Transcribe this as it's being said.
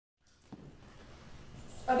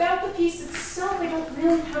About the piece itself, I don't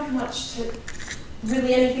really have much to,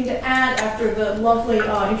 really anything to add after the lovely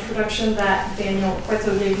introduction that Daniel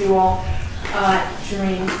Cueto gave you all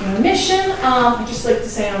during intermission. I'd just like to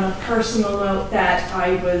say on a personal note that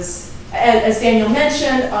I was, as Daniel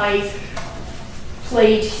mentioned, I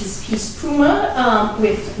played his piece Puma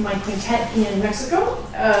with my quintet in Mexico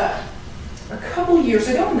a couple years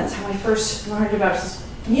ago, and that's how I first learned about his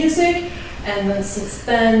music. And then since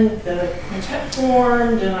then, the quintet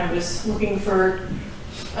formed, and I was looking for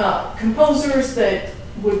composers that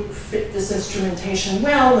would fit this instrumentation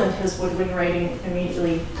well, and his woodwind writing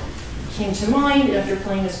immediately came to mind after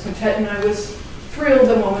playing his quintet, and I was thrilled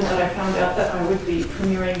the moment that I found out that I would be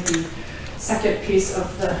premiering the second piece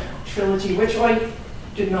of the trilogy, which I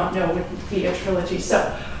did not know would be a trilogy.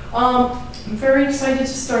 So I'm very excited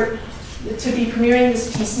to be premiering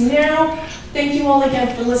this piece now. Thank you all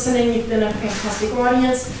again for listening. You've been a fantastic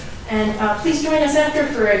audience. And please join us after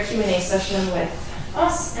for a Q&A session with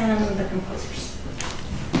us and the composers.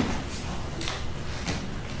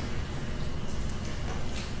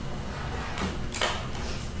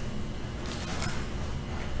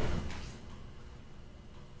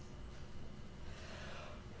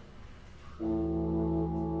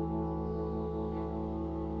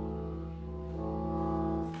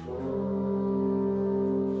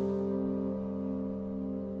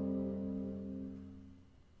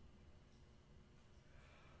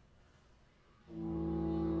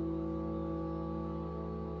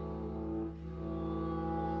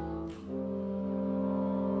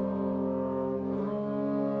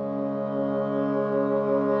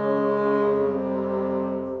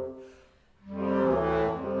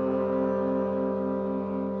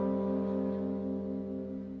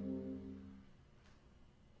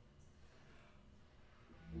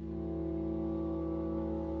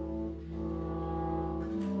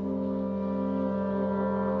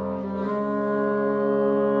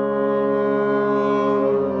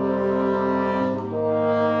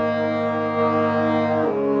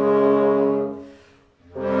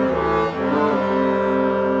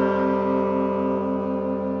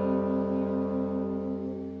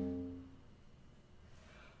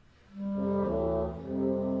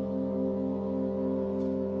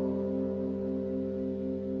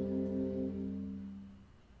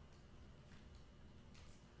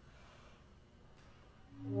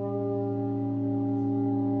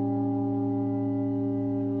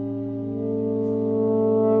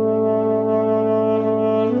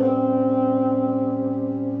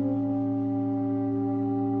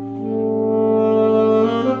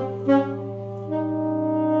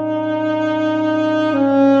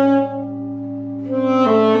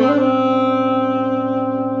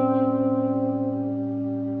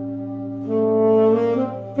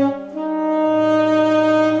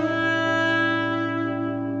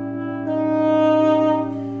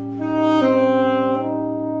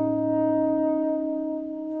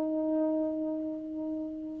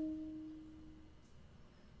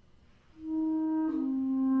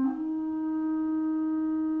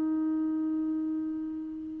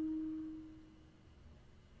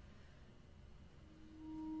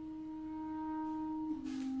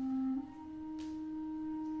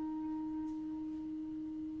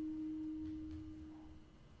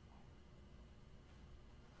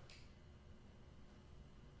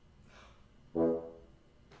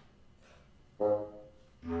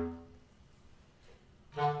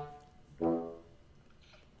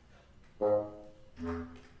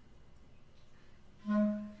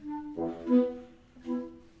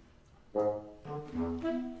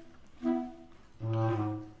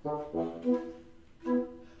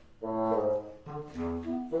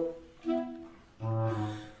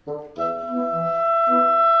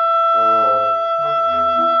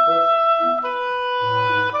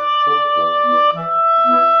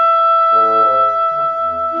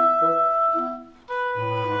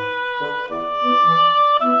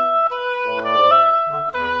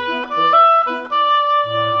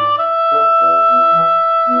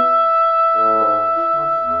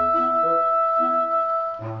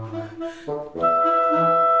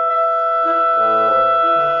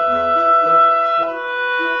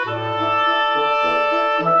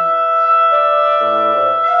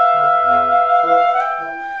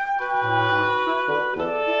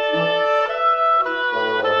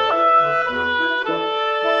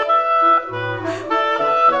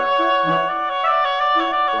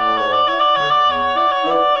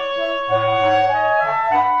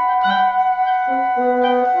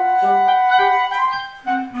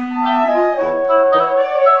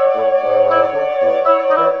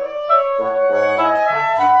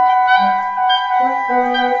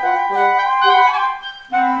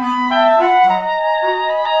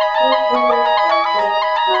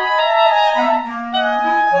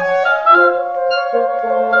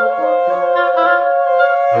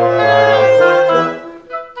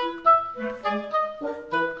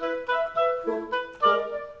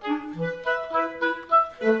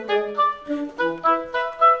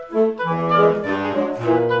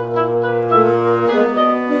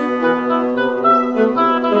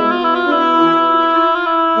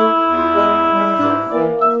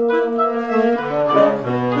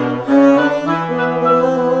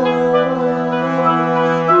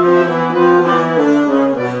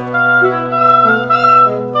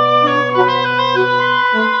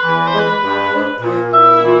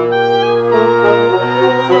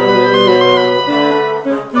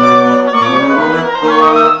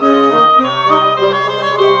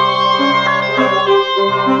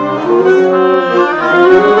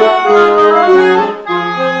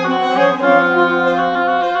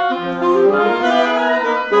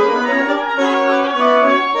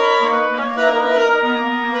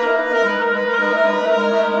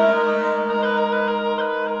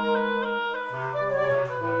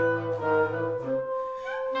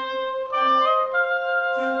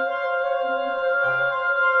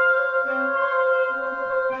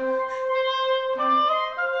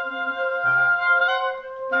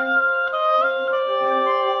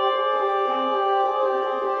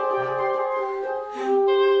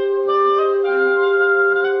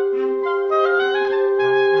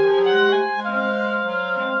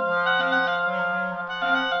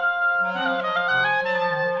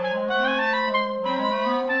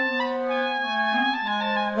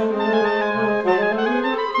 you.